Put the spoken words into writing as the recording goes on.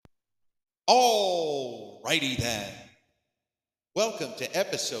All righty then. Welcome to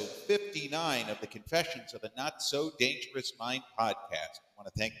episode 59 of the Confessions of a Not So Dangerous Mind podcast. I want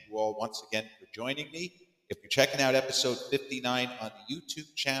to thank you all once again for joining me. If you're checking out episode 59 on the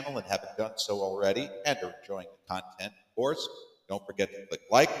YouTube channel and haven't done so already and are enjoying the content, of course, don't forget to click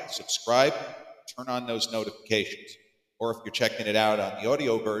like, subscribe, turn on those notifications. Or if you're checking it out on the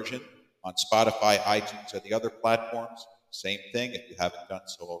audio version on Spotify, iTunes, or the other platforms, same thing. If you haven't done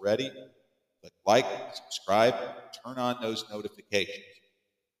so already, click like, subscribe, turn on those notifications.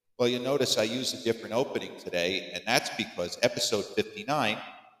 Well, you'll notice I use a different opening today, and that's because episode 59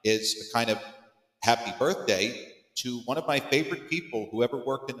 is a kind of happy birthday to one of my favorite people who ever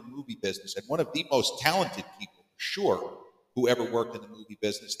worked in the movie business, and one of the most talented people, for sure, who ever worked in the movie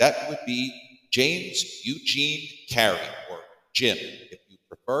business. That would be James Eugene Carrey, or Jim, if you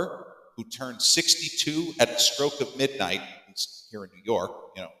prefer, who turned 62 at the stroke of midnight. He's here in New York,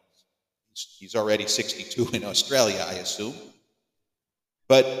 He's already 62 in Australia, I assume.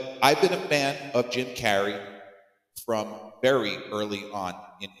 But I've been a fan of Jim Carrey from very early on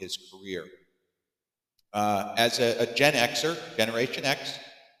in his career. As a Gen Xer, Generation X,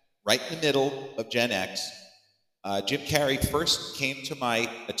 right in the middle of Gen X, Jim Carrey first came to my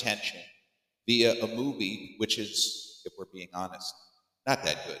attention via a movie which is, if we're being honest, not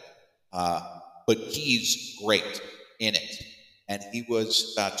that good. But he's great in it. And he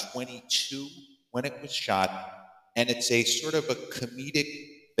was about 22 when it was shot. And it's a sort of a comedic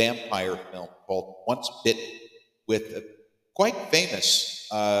vampire film called Once Bitten, with a quite famous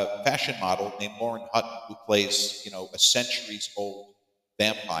fashion model named Lauren Hutton, who plays, a centuries-old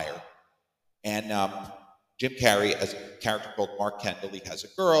vampire. And Jim Carrey, as a character called Mark Kendall, he has a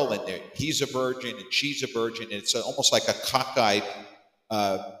girl, and he's a virgin, and she's a virgin. And it's almost like a cockeyed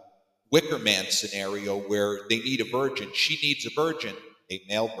Wicker Man scenario where they need a virgin. She needs a virgin, a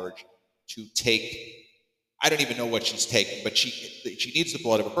male virgin, to take, I don't even know what she's taking, but she needs the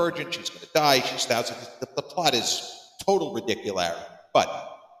blood of a virgin. She's going to die. She's thousand. The plot is total ridicularity. But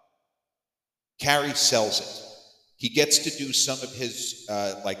Carrey sells it. He gets to do some of his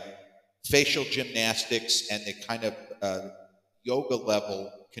facial gymnastics and the kind of yoga level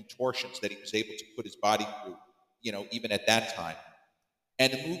contortions that he was able to put his body through, even at that time.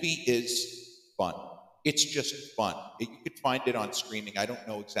 And the movie is fun. It's just fun. You could find it on streaming. I don't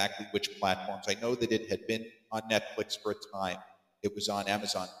know exactly which platforms. I know that it had been on Netflix for a time. It was on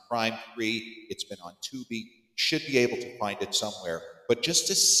Amazon Prime free. It's been on Tubi. Should be able to find it somewhere. But just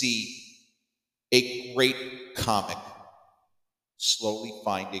to see a great comic slowly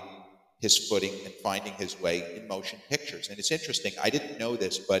finding his footing and finding his way in motion pictures. And it's interesting. I didn't know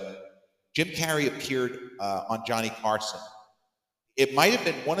this, but Jim Carrey appeared on Johnny Carson. It might have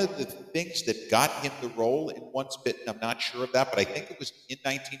been one of the things that got him the role in Once Bitten. I'm not sure of that, but I think it was in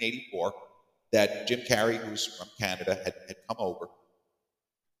 1984 that Jim Carrey, who's from Canada, had come over.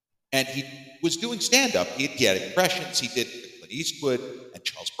 And he was doing stand-up. He had impressions. He did Clint Eastwood and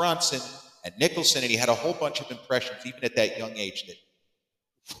Charles Bronson and Nicholson, and he had a whole bunch of impressions, even at that young age,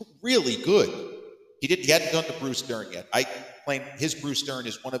 that were really good. He hadn't done the Bruce Dern yet. I claim his Bruce Dern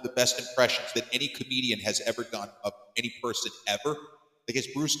is one of the best impressions that any comedian has ever done of any person ever, because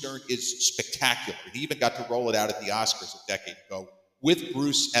Bruce Dern is spectacular. He even got to roll it out at the Oscars a decade ago with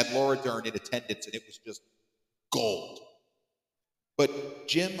Bruce and Laura Dern in attendance, and it was just gold. But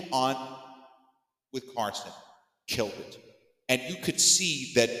Jim on with Carson killed it. And you could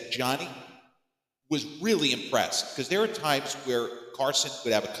see that Johnny was really impressed, because there are times where Carson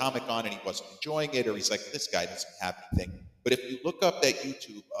would have a comic on and he wasn't enjoying it, or he's like, this guy doesn't have anything. But if you look up that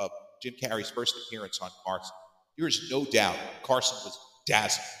YouTube of Jim Carrey's first appearance on Carson, there's no doubt Carson was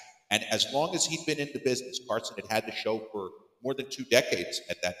dazzled. And as long as he'd been in the business, Carson had the show for more than 2 decades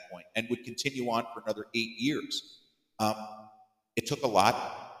at that point, and would continue on for another 8 years. It took a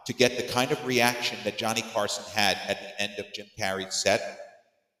lot to get the kind of reaction that Johnny Carson had at the end of Jim Carrey's set.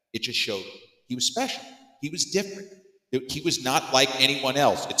 It just showed he was special. He was different. He was not like anyone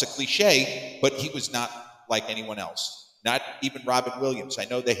else. It's a cliche, but he was not like anyone else. Not even Robin Williams. I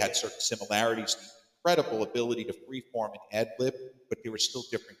know they had certain similarities, the incredible ability to freeform and ad-lib, but they were still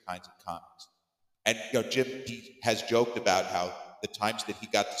different kinds of comics. And Jim, he has joked about how the times that he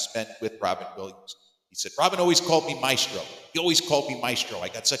got to spend with Robin Williams, he said, Robin always called me Maestro. He always called me Maestro. I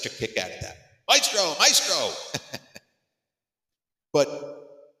got such a kick out of that. Maestro, Maestro! But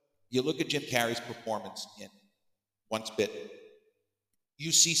you look at Jim Carrey's performance in Once Bitten,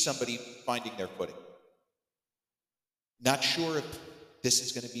 you see somebody finding their footing. Not sure if this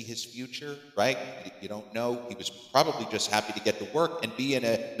is going to be his future, right? You don't know. He was probably just happy to get to work and be in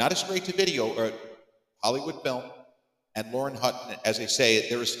a, not a straight-to-video or Hollywood film, And Lauren Hutton, as I say,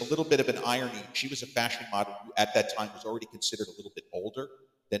 there is a little bit of an irony. She was a fashion model who at that time was already considered a little bit older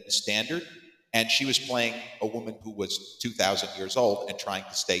than the standard. And she was playing a woman who was 2,000 years old and trying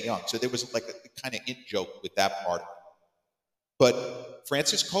to stay young. So there was like a kind of in-joke with that part of it. But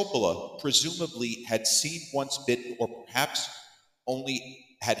Francis Coppola presumably had seen Once Bitten, or perhaps only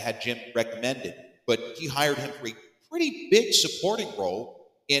had Jim recommended, but he hired him for a pretty big supporting role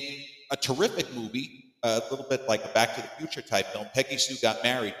in a terrific movie, a little bit like a Back to the Future type film, Peggy Sue Got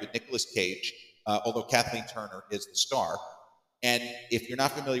Married, with Nicolas Cage, although Kathleen Turner is the star. And if you're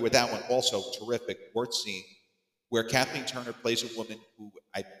not familiar with that one, also terrific, worth seeing, where Kathleen Turner plays a woman who,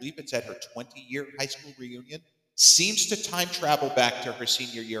 I believe it's at her 20-year high school reunion, seems to time travel back to her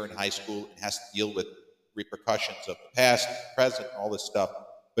senior year in high school and has to deal with repercussions of the past, the present, and all this stuff.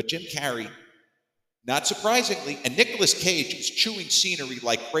 But Jim Carrey, not surprisingly, and Nicolas Cage is chewing scenery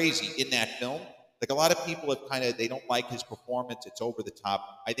like crazy in that film. Like, a lot of people have they don't like his performance. It's over the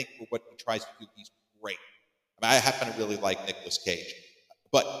top. I think for what he tries to do, he's great. I happen to really like Nicolas Cage.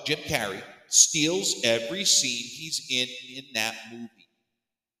 But Jim Carrey steals every scene he's in that movie.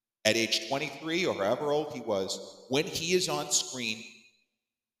 At age 23 or however old he was, when he is on screen,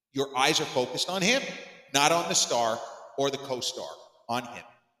 your eyes are focused on him, not on the star or the co-star, on him.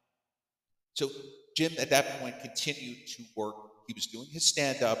 So Jim, at that point, continued to work. He was doing his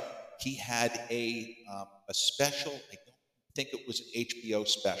stand-up. He had a special, I don't think it was an HBO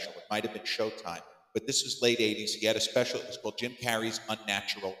special. It might have been Showtime. But this was late 80s. He had a special. It was called Jim Carrey's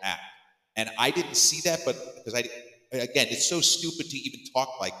Unnatural Act. And I didn't see that, but because again, it's so stupid to even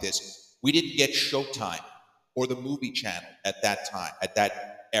talk like this. We didn't get Showtime or the movie channel at that time, at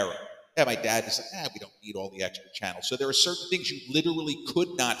that era. Yeah, my dad is like, we don't need all the extra channels. So there are certain things you literally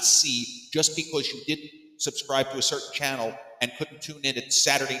could not see just because you didn't subscribe to a certain channel and couldn't tune in at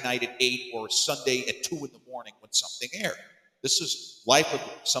Saturday night at 8 or Sunday at 2 in the morning when something aired. This is life of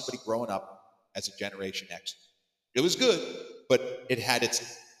somebody growing up as a Generation X. It was good, but it had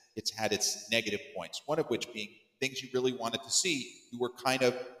its negative points. One of which being things you really wanted to see,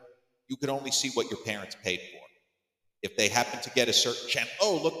 you could only see what your parents paid for. If they happened to get a certain channel,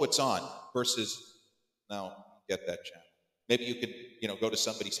 oh, look what's on, versus, no, get that channel. Maybe you could, go to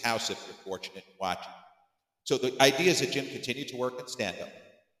somebody's house if you're fortunate and watch it. So the idea is that Jim continued to work in stand-up,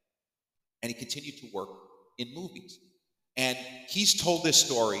 and he continued to work in movies. And he's told this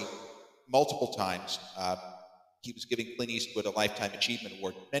story multiple times. He was giving Clint Eastwood a Lifetime Achievement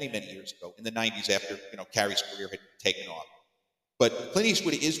Award many, many years ago, in the 90s, after Carrey's career had taken off. But Clint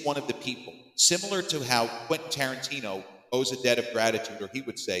Eastwood is one of the people, similar to how Quentin Tarantino owes a debt of gratitude, or he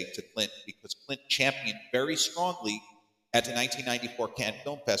would say, to Clint, because Clint championed very strongly at the 1994 Cannes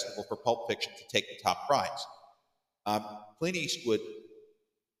Film Festival for Pulp Fiction to take the top prize. Clint Eastwood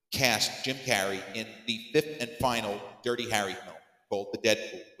cast Jim Carrey in the fifth and final Dirty Harry film called The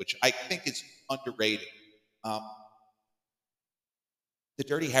Deadpool, which I think is underrated. The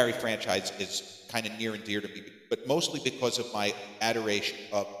Dirty Harry franchise is kind of near and dear to me, but mostly because of my adoration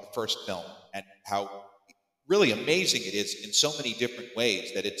of the first film and how really amazing it is in so many different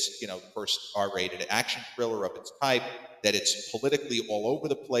ways. That it's, first R-rated action thriller of its type, that it's politically all over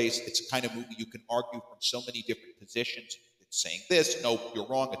the place. It's a kind of movie you can argue from so many different positions. It's saying this, no, you're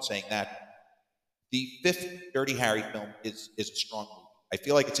wrong, it's saying that. The fifth Dirty Harry film is a strong movie. I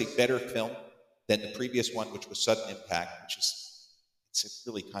feel like it's a better film than the previous one, which was Sudden Impact, which is it's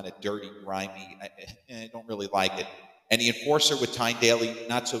really kind of dirty, grimy. I don't really like it. And The Enforcer with Tyne Daly,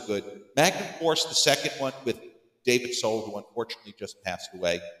 not so good. Magnum Force, the second one with David Soul, who unfortunately just passed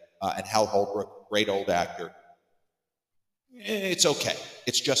away, and Hal Holbrook, great old actor. It's okay.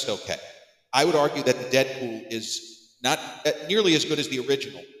 It's just okay. I would argue that the Deadpool is not nearly as good as the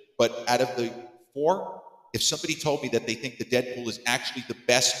original, but out of the four, if somebody told me that they think the Deadpool is actually the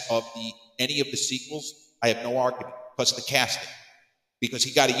best of any of the sequels, I have no argument, because of the casting. Because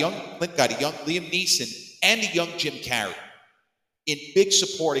Clint got a young Liam Neeson and a young Jim Carrey in big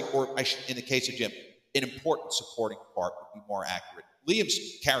supporting, or in the case of Jim, an important supporting part would be more accurate. Liam's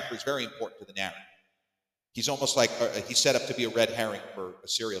character is very important to the narrative. He's almost like he's set up to be a red herring for a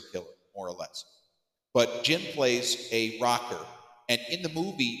serial killer, more or less. But Jim plays a rocker, and in the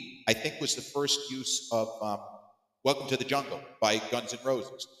movie, I think was the first use of Welcome to the Jungle by Guns N'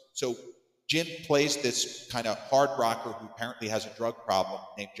 Roses. So Jim plays this kind of hard rocker who apparently has a drug problem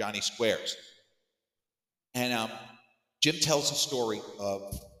named Johnny Squares. And Jim tells a story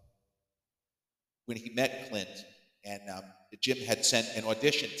of when he met Clint, and Jim had sent an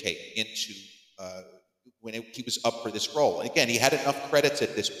audition tape into when he was up for this role. And again, he had enough credits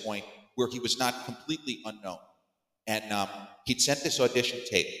at this point where he was not completely unknown. And he'd sent this audition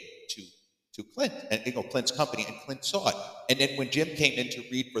tape to to Clint and Clint's company, and Clint saw it. And then when Jim came in to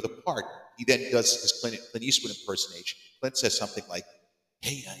read for the part, he then does his Clint Eastwood impersonation. Clint says something like,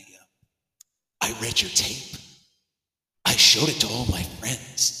 "Hey, I read your tape. I showed it to all my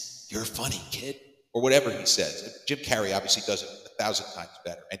friends. You're a funny kid," or whatever he says. Jim Carrey obviously does it 1,000 times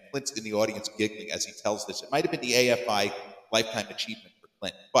better, and Clint's in the audience giggling as he tells this. It might have been the AFI Lifetime Achievement for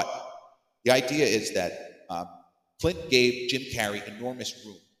Clint, but the idea is that Clint gave Jim Carrey enormous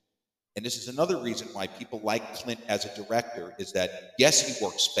room. And this is another reason why people like Clint as a director, is that, yes, he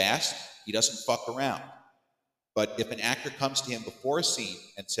works fast, he doesn't fuck around. But if an actor comes to him before a scene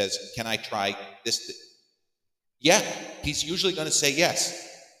and says, "Can I try this?" Yeah, he's usually going to say yes.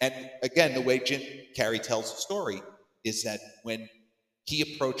 And again, the way Jim Carrey tells the story is that when he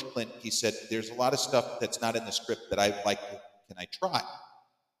approached Clint, he said, "There's a lot of stuff that's not in the script that I'd like to, can I try,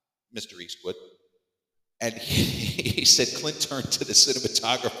 Mr. Eastwood?" And he said, Clint turned to the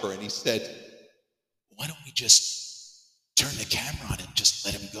cinematographer and he said, "Why don't we just turn the camera on and just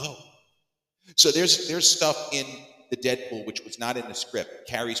let him go?" So there's stuff in the Deadpool which was not in the script.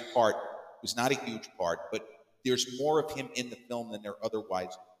 Carrey's part was not a huge part, but there's more of him in the film than there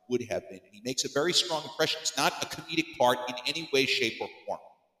otherwise would have been. And he makes a very strong impression. It's not a comedic part in any way, shape, or form.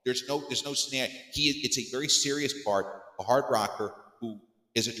 There's no scenario. It's a very serious part, a hard rocker who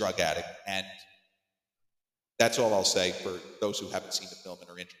is a drug addict, and that's all I'll say for those who haven't seen the film and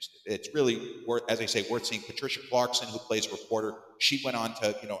are interested. It's really worth, as I say, worth seeing. Patricia Clarkson, who plays a reporter, she went on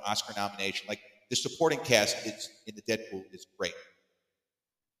to, Oscar nomination. Like, the supporting cast is in the Deadpool is great.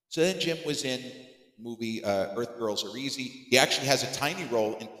 So then Jim was in the movie Earth Girls Are Easy. He actually has a tiny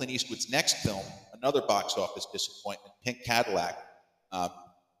role in Clint Eastwood's next film, another box office disappointment, Pink Cadillac.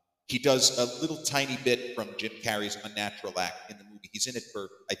 He does a little tiny bit from Jim Carrey's Unnatural Act in the movie. He's in it for,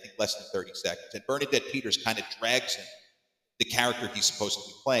 I think, less than 30 seconds. And Bernadette Peters kind of drags him, the character he's supposed to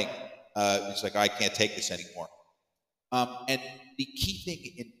be playing. He's like, "I can't take this anymore." And the key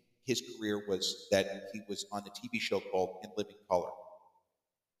thing in his career was that he was on a TV show called In Living Color.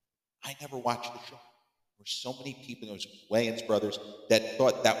 I never watched the show. There were so many people, there was Wayans brothers, that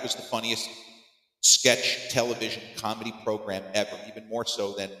thought that was the funniest sketch television comedy program ever, even more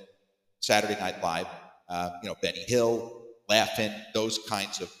so than Saturday Night Live, Benny Hill, Laugh-In, those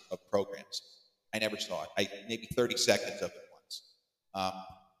kinds of programs. I never saw it. Maybe 30 seconds of it once.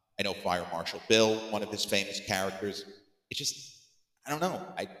 I know Fire Marshal Bill, one of his famous characters. It just, I don't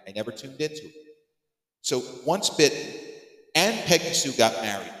know. I never tuned into it. So Once Bitten and Peggy Sue Got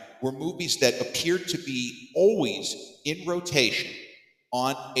Married were movies that appeared to be always in rotation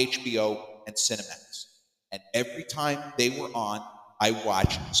on HBO and Cinemax. And every time they were on, I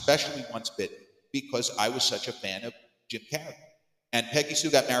watched, especially Once Bitten, because I was such a fan of Jim Carrey. And Peggy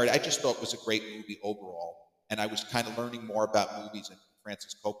Sue Got Married, I just thought was a great movie overall. And I was kind of learning more about movies, and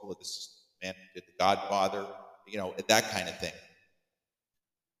Francis Coppola, this man who did The Godfather, that kind of thing.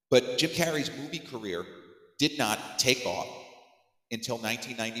 But Jim Carrey's movie career did not take off until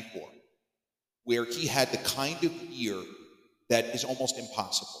 1994, where he had the kind of year that is almost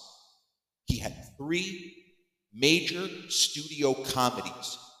impossible. He had 3 major studio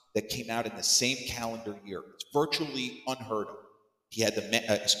comedies that came out in the same calendar year. It's virtually unheard of. He had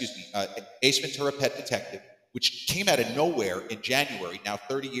Ace Ventura: Pet Detective, which came out of nowhere in January, now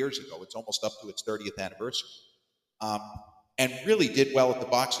 30 years ago. It's almost up to its 30th anniversary. And really did well at the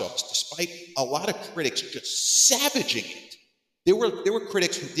box office, despite a lot of critics just savaging it. There were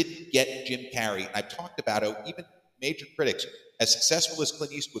critics who didn't get Jim Carrey. And I've talked about how even major critics, as successful as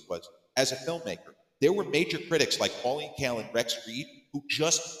Clint Eastwood was as a filmmaker, there were major critics like Pauline Kael and Rex Reed who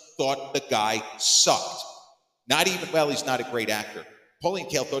just thought the guy sucked. Not even, well, he's not a great actor. Pauline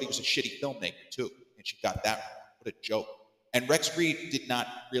Kael thought he was a shitty filmmaker too, and she got that wrong. What a joke. And Rex Reed did not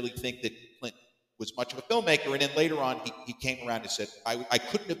really think that Clint was much of a filmmaker, and then later on he came around and said, I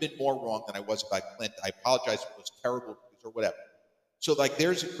couldn't have been more wrong than I was about Clint. I apologize for those terrible reviews or whatever. So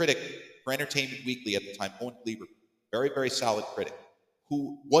there's a critic for Entertainment Weekly at the time, Owen Gleiber, very, very solid critic,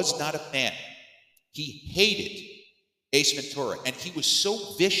 who was not a fan. He hated Ace Ventura, and he was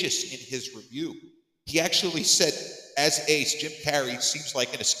so vicious in his review. He actually said, as Ace, Jim Carrey seems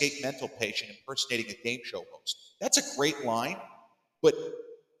like an escaped mental patient impersonating a game show host. That's a great line, but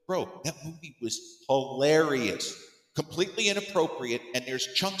bro, that movie was hilarious, completely inappropriate, and there's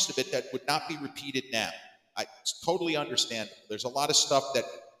chunks of it that would not be repeated now. It's totally understandable. There's a lot of stuff that,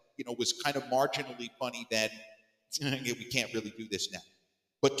 was kind of marginally funny then. We can't really do this now.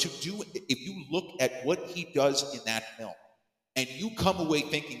 But if you look at what he does in that film, and you come away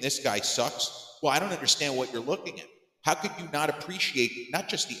thinking this guy sucks, well, I don't understand what you're looking at. How could you not appreciate not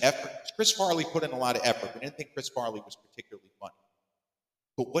just the effort? Chris Farley put in a lot of effort. I didn't think Chris Farley was particularly funny.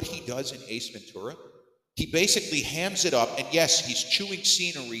 But what he does in Ace Ventura, he basically hams it up, and yes, he's chewing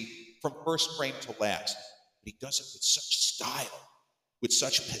scenery from first frame to last, but he does it with such style, with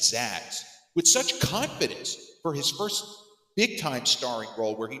such pizzazz, with such confidence for his first big-time starring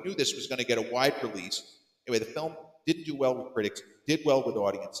role where he knew this was going to get a wide release. Anyway, the film didn't do well with critics, did well with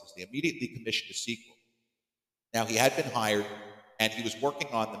audiences. They immediately commissioned a sequel. Now, he had been hired, and he was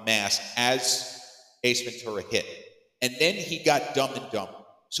working on The Mask as Ace Ventura hit. And then he got Dumb and Dumber.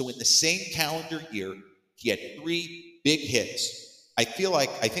 So in the same calendar year, he had 3 big hits. I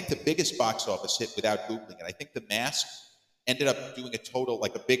think the biggest box office hit without Googling it, I think The Mask ended up doing a total,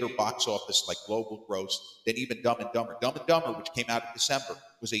 like a bigger box office, like global gross than even Dumb and Dumber. Dumb and Dumber, which came out in December,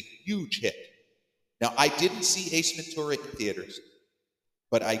 was a huge hit. Now, I didn't see Ace Ventura in theaters,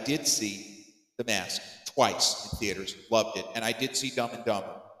 but I did see The Mask twice in theaters, loved it, and I did see Dumb and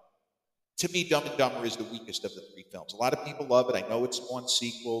Dumber. To me, Dumb and Dumber is the weakest of the 3 films. A lot of people love it. I know it's spawned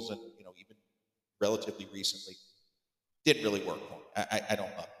sequels, and even relatively recently, didn't really work for him. I don't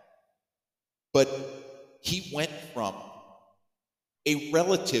love it. But he went from a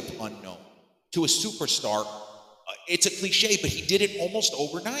relative unknown to a superstar. It's a cliche, but he did it almost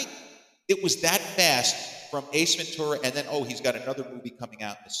overnight. It was that fast from Ace Ventura, and then, he's got another movie coming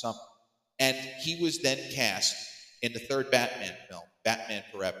out in the summer. And he was then cast in the 3rd Batman film, Batman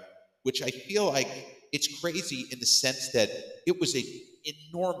Forever, which I feel like it's crazy in the sense that it was an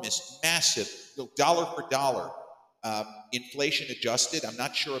enormous, massive, dollar for dollar, inflation adjusted. I'm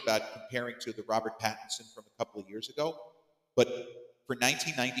not sure about comparing to the Robert Pattinson from a couple of years ago, but for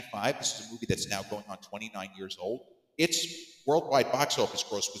 1995, this is a movie that's now going on 29 years old. Its worldwide box office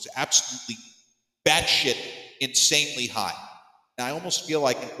gross was absolutely batshit insanely high. And I almost feel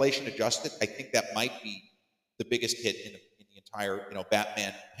like inflation adjusted, I think that might be the biggest hit in the entire,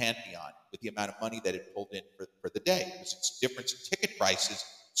 Batman pantheon, with the amount of money that it pulled in for the day. Because it's a difference in ticket prices,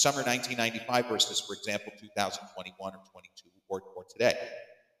 summer 1995 versus, for example, 2021 or 22 or today.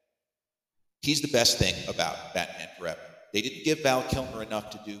 He's the best thing about Batman Forever. They didn't give Val Kilmer enough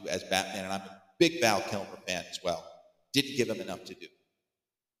to do as Batman, and I'm a big Val Kilmer fan as well. Didn't give him enough to do.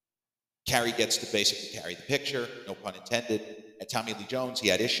 Carrey gets to basically carry the picture, no pun intended. And Tommy Lee Jones, he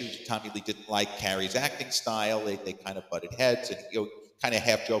had issues. Tommy Lee didn't like Carrey's acting style. They kind of butted heads. And kind of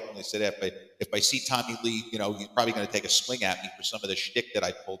half jokingly said, if I see Tommy Lee, he's probably going to take a swing at me for some of the shtick that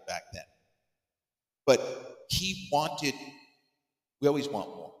I pulled back then. But we always want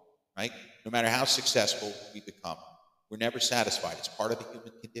more, right? No matter how successful we become, we're never satisfied. It's part of the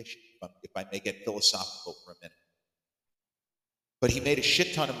human condition, if I may get philosophical for a minute. But he made a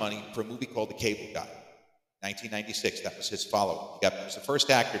shit ton of money for a movie called The Cable Guy. 1996, that was his follow-up. He was the first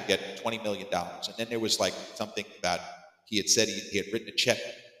actor to get $20 million. And then there was like something about, he had said he had written a check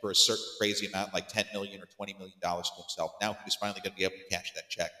for a certain crazy amount, like $10 million or $20 million to himself. Now he was finally going to be able to cash that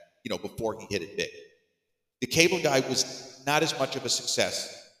check, before he hit it big. The Cable Guy was not as much of a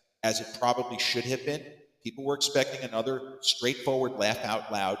success as it probably should have been. People were expecting another straightforward,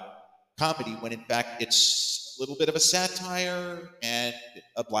 laugh-out-loud comedy, when in fact it's a little bit of a satire and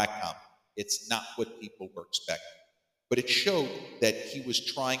a black comedy. It's not what people were expecting. But it showed that he was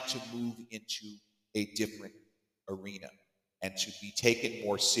trying to move into a different arena and to be taken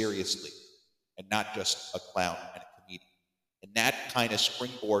more seriously and not just a clown and a comedian. And that kind of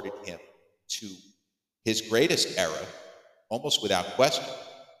springboarded him to his greatest era, almost without question,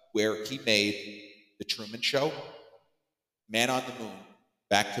 where he made The Truman Show, Man on the Moon,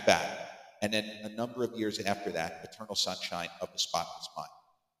 back to back, and then a number of years after that, Eternal Sunshine of the Spotless Mind.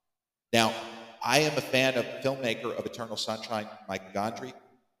 Now, I am a fan of the filmmaker of Eternal Sunshine, Mike Gondry.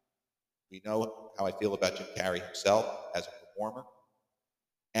 We know how I feel about Jim Carrey himself as a performer.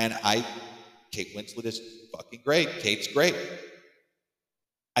 And Kate Winslet is fucking great. Kate's great.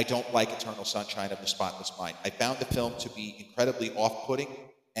 I don't like Eternal Sunshine of the Spotless Mind. I found the film to be incredibly off-putting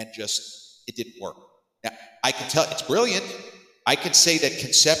and it didn't work. Now, I can tell it's brilliant. I can say that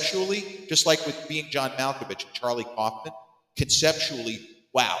conceptually, just like with Being John Malkovich and Charlie Kaufman, conceptually,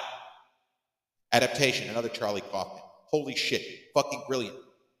 wow. Adaptation, another Charlie Kaufman. Holy shit, fucking brilliant.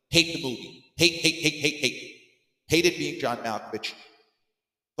 Hate the movie. Hate. Hated Being John Malkovich.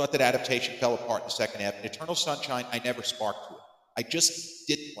 Thought that adaptation fell apart in the second half. In Eternal Sunshine, I never sparked to it. I just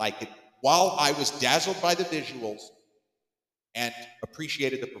didn't like it. While I was dazzled by the visuals and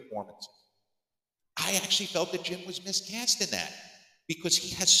appreciated the performance, I actually felt that Jim was miscast in that because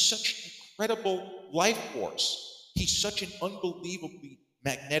he has such incredible life force. He's such an unbelievably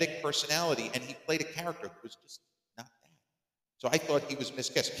magnetic personality, and he played a character that was just not that. So I thought he was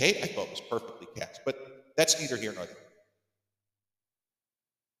miscast. Kate, I thought, was perfectly cast, but that's neither here nor there.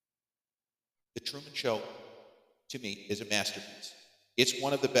 The Truman Show, to me, is a masterpiece. It's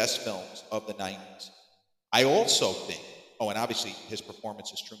one of the best films of the 90s. I also think, oh, and obviously his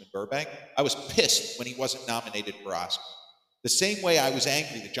performance as Truman Burbank, I was pissed when he wasn't nominated for Oscar. The same way I was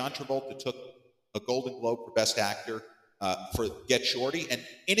angry that John Travolta took a Golden Globe for Best Actor for Get Shorty and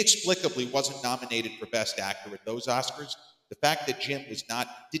inexplicably wasn't nominated for Best Actor at those Oscars. The fact that Jim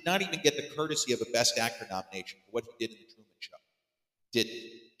did not even get the courtesy of a Best Actor nomination for what he did in The Truman Show.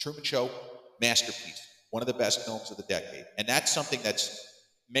 Truman Show, masterpiece, one of the best films of the decade. And that's something that's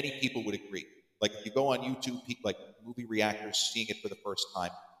many people would agree. Like if you go on YouTube, people, like movie reactors seeing it for the first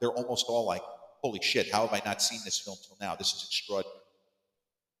time, they're almost all like, holy shit, how have I not seen this film till now? This is extraordinary.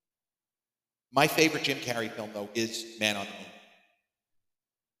 My favorite Jim Carrey film, though, is Man on the Moon.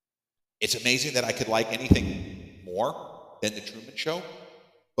 It's amazing that I could like anything more than The Truman Show,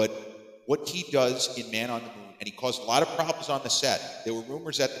 but what he does in Man on the Moon, and he caused a lot of problems on the set. There were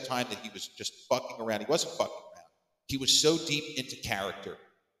rumors at the time that he was just fucking around. He wasn't fucking around. He was so deep into character.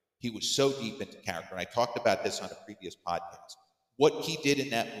 And I talked about this on a previous podcast. What he did in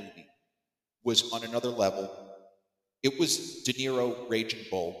that movie was on another level. It was De Niro Raging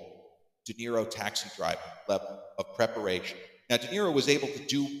Bull, De Niro Taxi Driver level of preparation. Now, De Niro was able to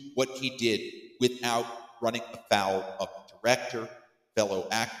do what he did without running afoul of the director, fellow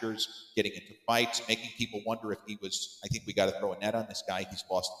actors, getting into fights, making people wonder if he was, I think we got to throw a net on this guy, he's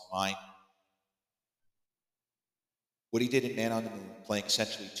lost his mind. What he did in Man on the Moon, playing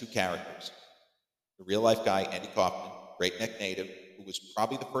essentially two characters. The real-life guy, Andy Kaufman, Great Neck Native, who was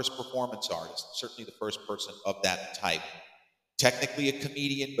probably the first performance artist, certainly the first person of that type. Technically a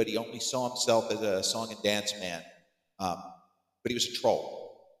comedian, but he only saw himself as a song and dance man. But he was a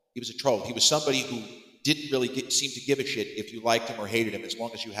troll. He was somebody who didn't really seem to give a shit if you liked him or hated him as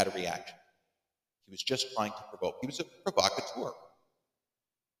long as you had a reaction. He was just trying to provoke. He was a provocateur.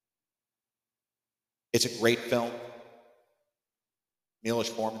 It's a great film. Milos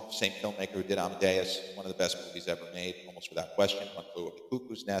Forman, same filmmaker who did Amadeus, one of the best movies ever made, almost without question. One Flew Over the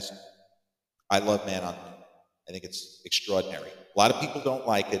Cuckoo's Nest. I love Man on the Moon. I think it's extraordinary. A lot of people don't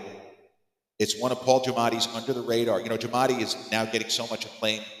like it. It's one of Paul Giamatti's under the radar. You know, Giamatti is now getting so much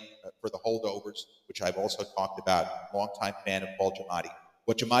acclaim for The Holdovers, which I've also talked about. Longtime fan of Paul Giamatti.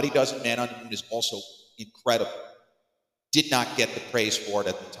 What Giamatti does in Man on the Moon is also incredible. Did not get the praise for it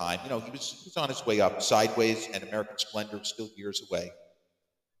at the time. You know, he was on his way up. Sideways and American Splendor still years away.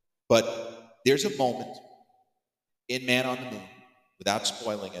 But there's a moment in Man on the Moon, without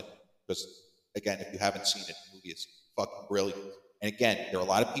spoiling it, because, again, if you haven't seen it, the movie is fucking brilliant. And again, there are a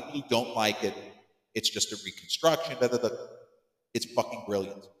lot of people who don't like it. It's just a reconstruction. It's fucking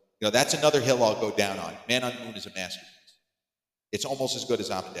brilliant. You know, that's another hill I'll go down on. Man on the Moon is a masterpiece. It's almost as good as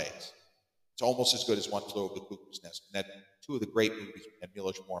Amadeus. It's almost as good as One Flew Over the Cuckoo's Nest. And that's two of the great movies and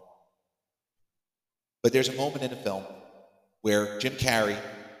Milos Forman. But there's a moment in the film where Jim Carrey,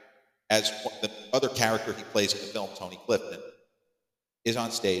 as the other character he plays in the film, Tony Clifton, is on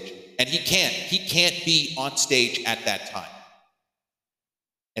stage, and he can't be on stage at that time.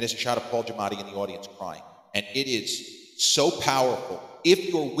 And it's a shot of Paul Giamatti in the audience crying. And it is so powerful.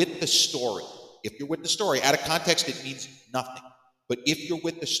 If you're with the story, out of context it means nothing. But if you're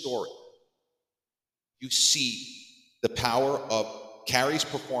with the story, you see the power of Carrey's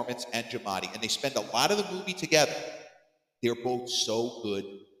performance and Giamatti, and they spend a lot of the movie together. They're both so good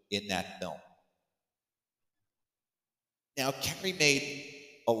in that film. Now, Carrey made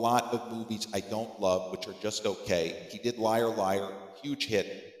a lot of movies I don't love, which are just okay. He did Liar, Liar, huge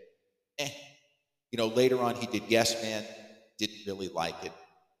hit. You know, later on he did Yes Man, didn't really like it.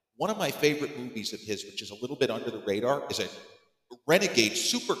 One of my favorite movies of his, which is a little bit under the radar, is a renegade,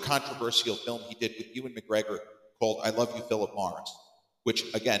 super controversial film he did with Ewan McGregor called I Love You, Philip Morris,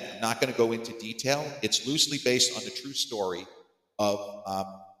 which, again, I'm not going to go into detail. It's loosely based on the true story of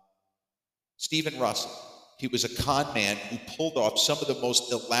Stephen Russell. He was a con man who pulled off some of the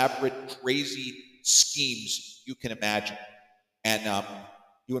most elaborate, crazy schemes you can imagine. And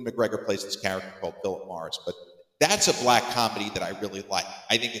Ewan McGregor plays this character called Philip Morris. But that's a black comedy that I really like.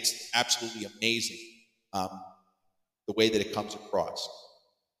 I think it's absolutely amazing the way that it comes across.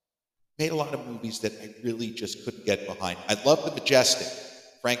 Made a lot of movies that I really just couldn't get behind. I love The Majestic.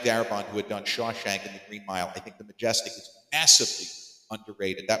 Frank Darabont, who had done Shawshank and The Green Mile. I think The Majestic is massively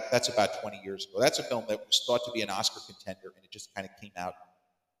underrated. That's about 20 years ago. That's a film that was thought to be an Oscar contender, and it just kind of came out.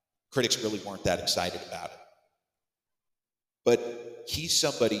 Critics really weren't that excited about it. But he's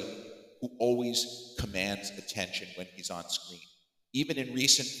somebody who always commands attention when he's on screen. Even in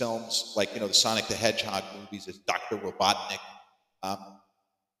recent films, like, you know, the Sonic the Hedgehog movies as Dr. Robotnik,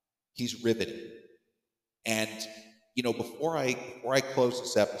 he's riveting. And, you know, before I close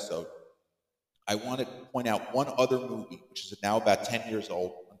this episode, I want to point out one other movie, which is now about 10 years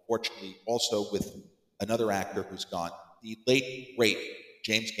old, unfortunately, also with another actor who's gone, the late, great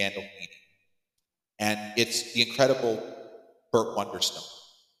James Gandolfini. And it's the incredible Burt Wonderstone,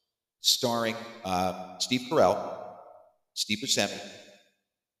 starring Steve Carell, Steve Buscemi,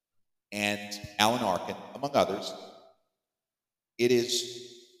 and Alan Arkin, among others.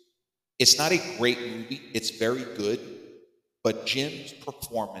 It's not a great movie. It's very good. But Jim's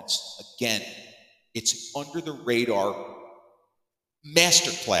performance, again, it's under the radar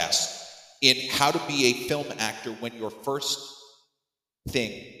masterclass in how to be a film actor when your first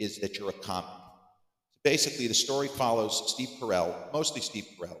thing is that you're a comic. So basically, the story follows Steve Carell, mostly Steve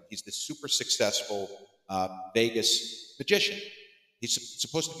Carell. He's this super successful Vegas magician. He's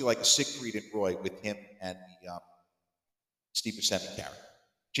supposed to be like a Siegfried and Roy with him and the Steve Buscemi character.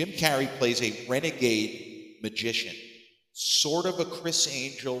 Jim Carrey plays a renegade magician, sort of a Chris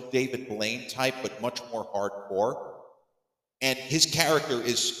Angel, David Blaine type, but much more hardcore. And his character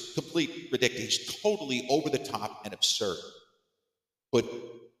is completely ridiculous. He's totally over the top and absurd. But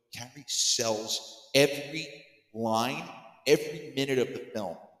Carrey sells every line, every minute of the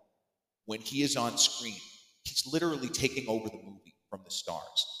film. When he is on screen, he's literally taking over the movie from the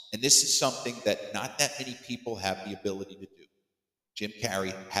stars. And this is something that not that many people have the ability to do. Jim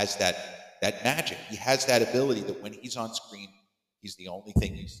Carrey has that magic. He has that ability that when he's on screen, he's the only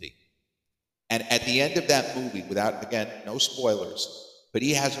thing you see. And at the end of that movie, without, again, no spoilers, but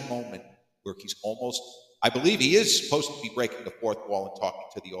he has a moment where he's almost, I believe he is supposed to be breaking the fourth wall and talking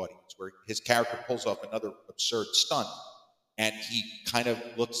to the audience, where his character pulls off another absurd stunt, and he kind of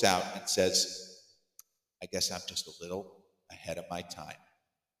looks out and says, I guess I'm just a little ahead of my time.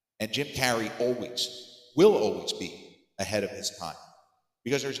 And Jim Carrey will always be ahead of his time,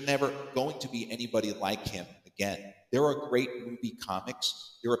 because there's never going to be anybody like him again. There are great movie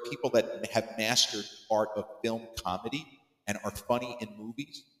comics. There are people that have mastered the art of film comedy and are funny in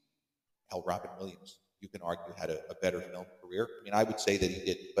movies. Hell, Robin Williams, you can argue, had a better film career. I mean, I would say that he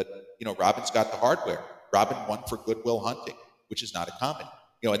did, but Robin's got the hardware. Robin won for Good Will Hunting, which is not a comedy.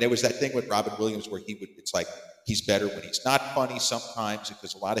 And there was that thing with Robin Williams where it's like he's better when he's not funny sometimes,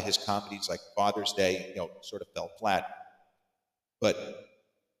 because a lot of his comedies, like Father's Day, sort of fell flat. But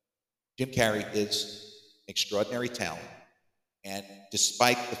Jim Carrey is extraordinary talent. And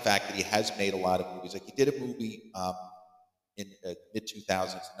despite the fact that he has made a lot of movies, like he did a movie in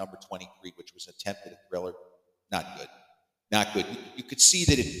mid-2000s, number 23, which was an attempt at a thriller. Not good. Not good. You could see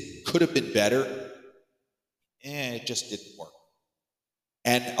that it could have been better. It just didn't work.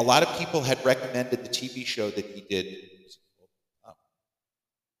 And a lot of people had recommended the TV show that he did.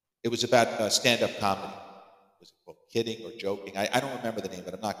 It was about stand-up comedy. Was it called Kidding or Joking? I don't remember the name,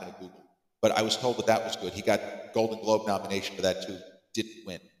 but I'm not going to Google. But I was told that was good. He got Golden Globe nomination for that too. Didn't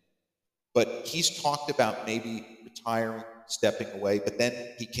win. But he's talked about maybe retiring, stepping away. But then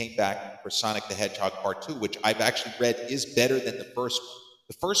he came back for Sonic the Hedgehog Part 2, which I've actually read is better than the first one.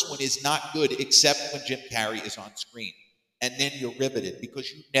 The first one is not good except when Jim Carrey is on screen. And then you're riveted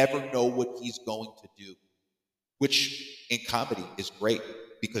because you never know what he's going to do, which in comedy is great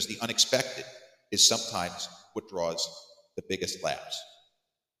because the unexpected is sometimes what draws the biggest laughs.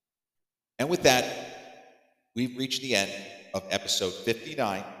 And with that, we've reached the end of episode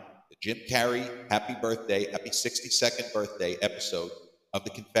 59, the Jim Carrey happy 62nd birthday episode of the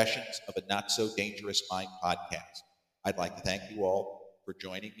Confessions of a Not So Dangerous Mind podcast. I'd like to thank you all for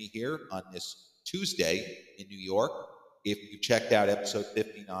joining me here on this Tuesday in New York. If you checked out episode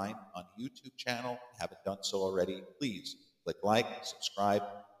 59 on the YouTube channel, haven't done so already, please click like, subscribe,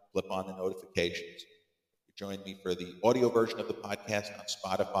 flip on the notifications. Join me for the audio version of the podcast on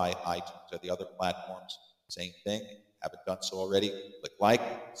Spotify, iTunes, or the other platforms. Same thing. Haven't done so already. Click like,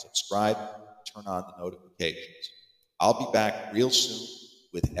 subscribe, turn on the notifications. I'll be back real soon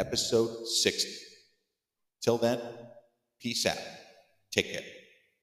with episode 60. Till then, peace out. Take care.